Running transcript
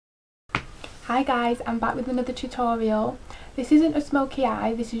Hi guys, I'm back with another tutorial. This isn't a smoky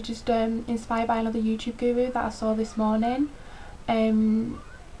eye, this is just inspired by another YouTube guru that I saw this morning.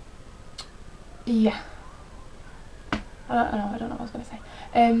 Yeah, I don't know what I was going to say.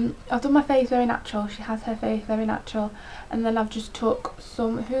 I've done my face very natural, she has her face very natural, and then I've just took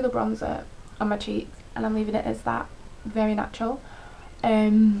some Hoola bronzer on my cheeks and I'm leaving it as that, very natural.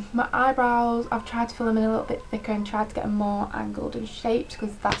 My eyebrows, I've tried to fill them in a little bit thicker and tried to get them more angled and shaped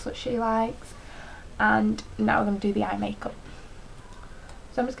because that's what she likes. And now we're going to do the eye makeup.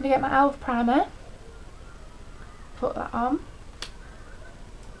 So I'm just going to get my e.l.f. primer, put that on.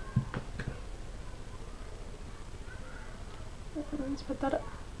 And spread that up.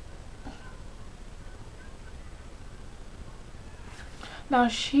 Now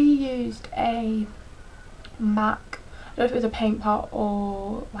she used a MAC, I don't know if it was a paint pot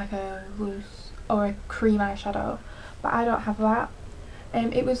or like a loose or a cream eyeshadow, but I don't have that.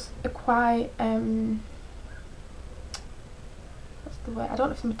 It was a quite what's the word? I don't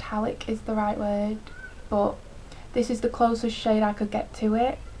know if metallic is the right word, but this is the closest shade I could get to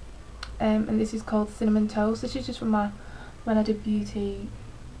it. And this is called Cinnamon Toast. This is just from when I did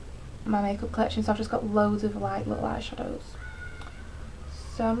my makeup collection, so I've just got loads of like little eyeshadows.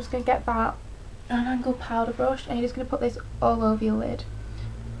 So I'm just going to get that on an angled powder brush and you're just going to put this all over your lid.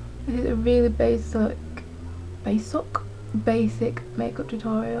 This is a really basic makeup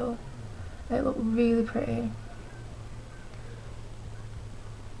tutorial. It looked really pretty.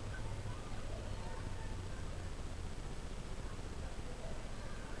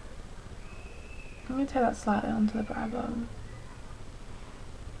 I'm going to take that slightly onto the brow bone.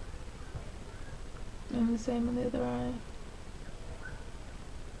 And the same on the other eye.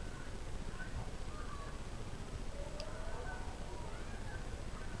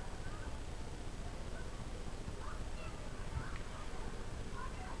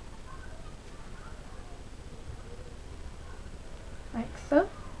 Like so.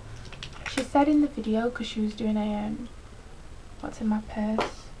 She said in the video, because she was doing a what's in my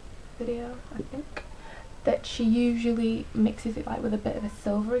purse video, I think, that she usually mixes it like with a bit of a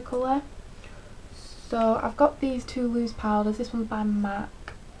silvery colour. So I've got these two loose powders. This one's by MAC.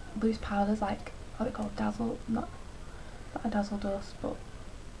 Loose powders, like what they call dazzle, not a dazzle dust, but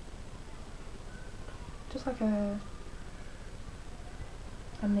just like a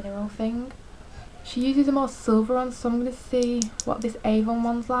mineral thing. She uses a more silver one, so I'm going to see what this Avon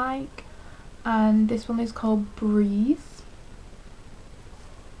one's like. And this one is called Breeze.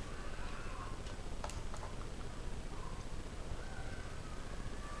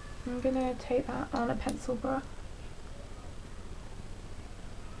 I'm going to take that on a pencil brush.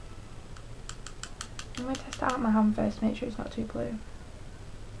 I'm going to test it out on my hand first, make sure it's not too blue.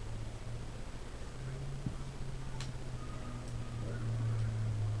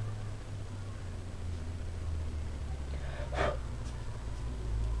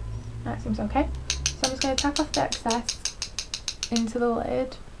 That seems okay. So I'm just going to tap off the excess into the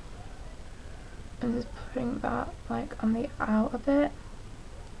lid and just putting that like on the outer bit.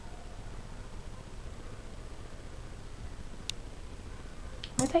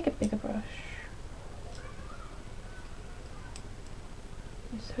 I'm going to take a bigger brush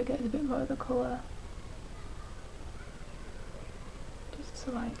just so it gets a bit more of the colour. Just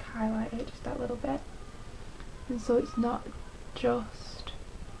to like highlight it just that little bit. And so it's not just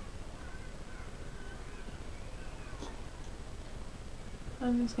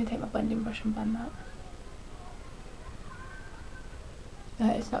I'm just going to take my blending brush and blend that.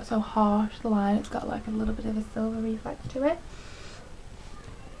 It's not so harsh, the line, it's got like a little bit of a silvery effect to it.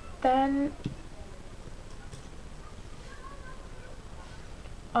 Then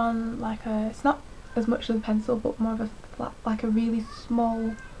on like it's not as much as a pencil but more of a flat, like a really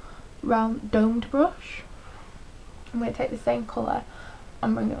small round domed brush, I'm going to take the same colour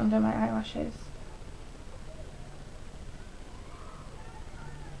and bring it under my eyelashes.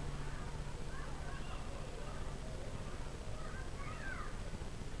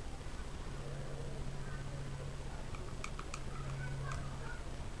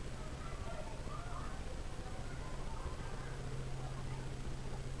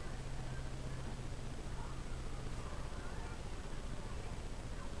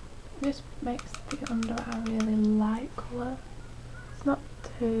 This makes the under eye really light colour. It's not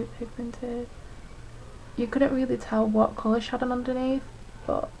too pigmented. You couldn't really tell what colour she had on underneath,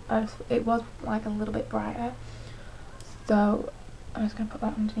 but it was like a little bit brighter. So I'm just going to put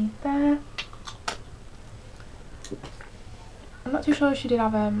that underneath there. I'm not too sure if she did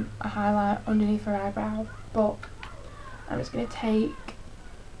have a highlight underneath her eyebrow, but I'm just going to take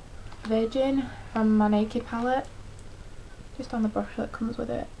Virgin from my Naked palette, just on the brush that comes with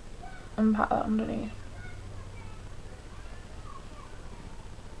it. and pat that underneath.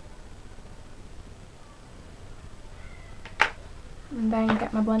 And then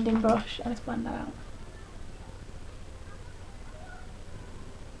get my blending brush and just blend that out.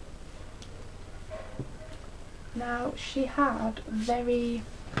 Now she had very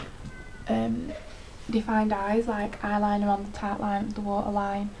defined eyes, like eyeliner on the tight line, the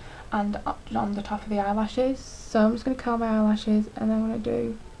waterline, and on the top of the eyelashes. So I'm just going to curl my eyelashes and then I'm going to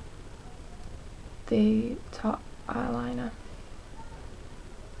do the top eyeliner.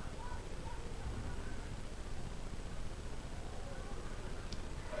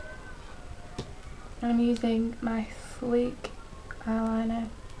 I'm using my sleek eyeliner,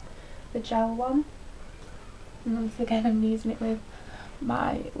 the gel one, and once again I'm using it with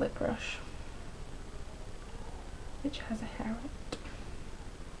my lip brush, which has a hair on it.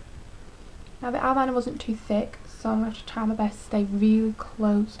 Now the eyeliner wasn't too thick, so I'm going to try my best to stay really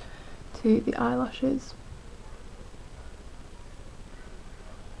close to the eyelashes.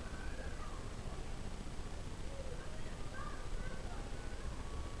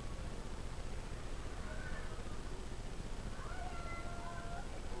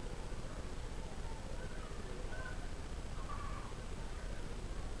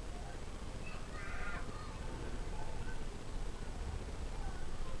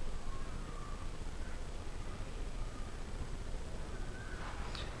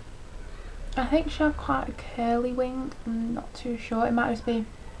 I think she had quite a curly wing, I'm not too sure, it might just be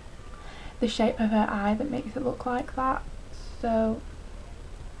the shape of her eye that makes it look like that, so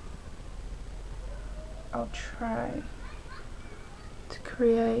I'll try to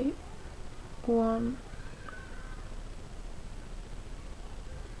create one.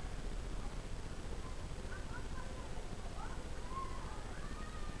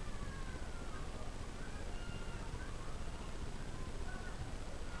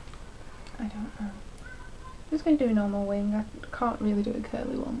 I don't know. I'm just going to do a normal wing, I can't really do a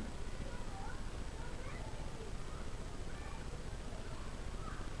curly one.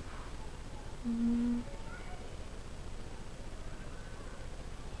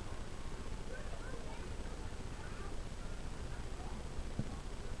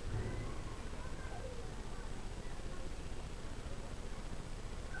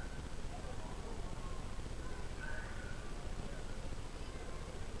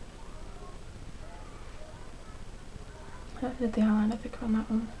 I did the eyeliner thicker on that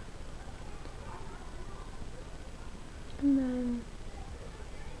one. And then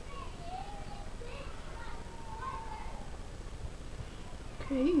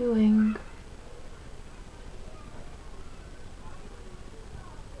create your wing.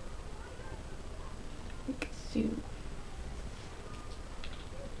 Like so.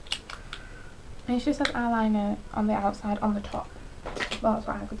 And she just has eyeliner on the outside, on the top. Well, that's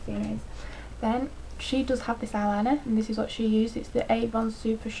what I could see anyways. Then she does have this eyeliner, and this is what she used. It's the Avon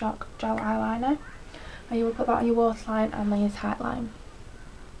Super Shock Gel Eyeliner. And you will put that on your waterline and then your tight line.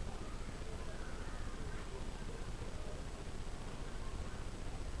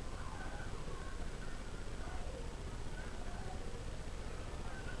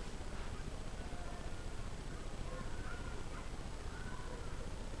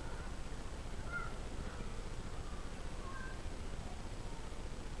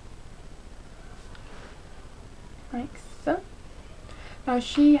 Like so. Now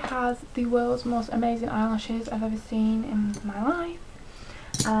she has the world's most amazing eyelashes I've ever seen in my life,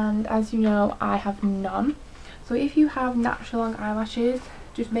 and as you know I have none. So if you have natural long eyelashes,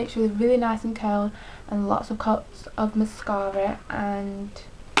 just make sure they're really nice and curled and lots of coats of mascara and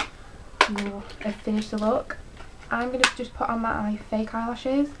you have finished the look. I'm going to just put on my fake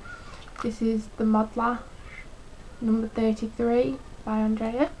eyelashes. This is the Mod Lash number 33 by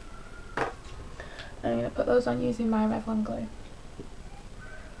Andrea. I'm going to put those on using my Revlon glue.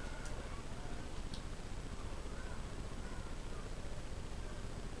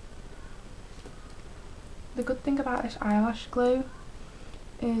 The good thing about this eyelash glue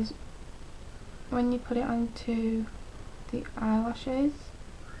is when you put it onto the eyelashes,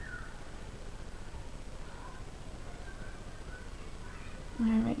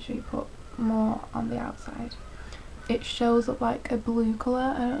 make sure you put more on the outside. It shows up like a blue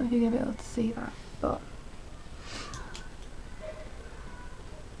colour. I don't know if you're going to be able to see that, but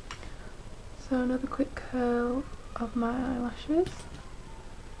so another quick curl of my eyelashes.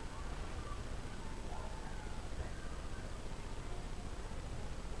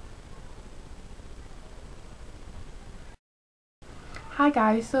 Hi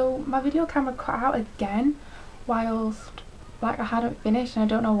guys, so my video camera cut out again whilst I hadn't finished and I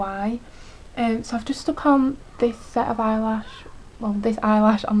don't know why. So I've just stuck on this set of eyelash well, this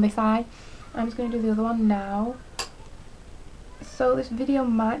eyelash on this eye. I'm just going to do the other one now. So this video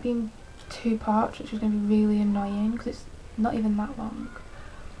might be in 2 parts, which is going to be really annoying because it's not even that long.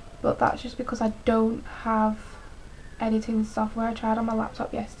 But that's just because I don't have editing software. I tried on my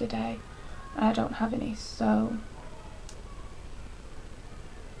laptop yesterday and I don't have any, so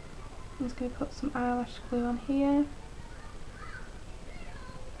I'm just going to put some eyelash glue on here.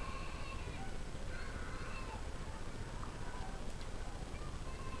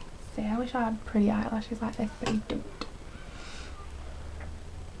 See, I wish I had pretty eyelashes like this, but I don't.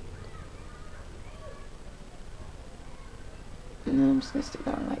 And I'm just going to stick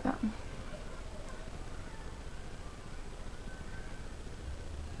that on like that.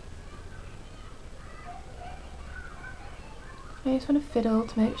 I just want to fiddle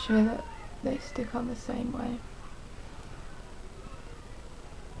to make sure that they stick on the same way.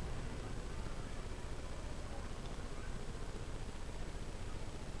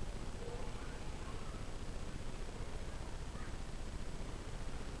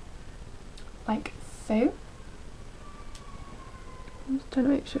 Like so. I'm just trying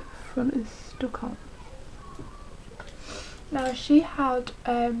to make sure the front is stuck on. Now she had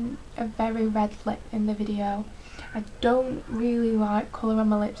a very red lip in the video. I don't really like colour on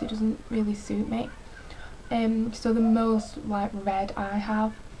my lips, it doesn't really suit me. So the most like red I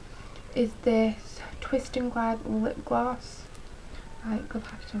have is this Twist and Glide lip gloss. Like the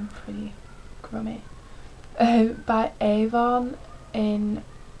packaging pretty crummy. By Avon in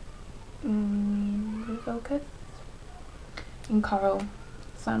focus in coral.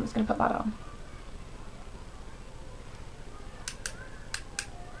 So I'm just going to put that on.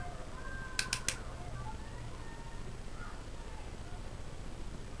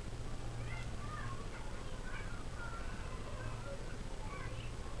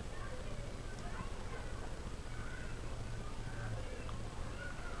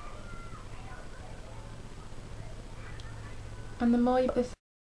 And the more you put this.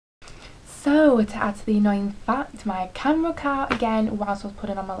 So to add to the annoying fact, my camera cut again whilst I was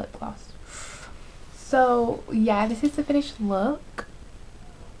putting on my lip gloss. So yeah, this is the finished look.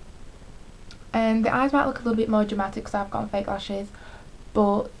 And the eyes might look a little bit more dramatic because I've got fake lashes,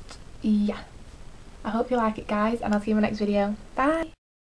 but yeah, I hope you like it guys, and I'll see you in my next video. Bye.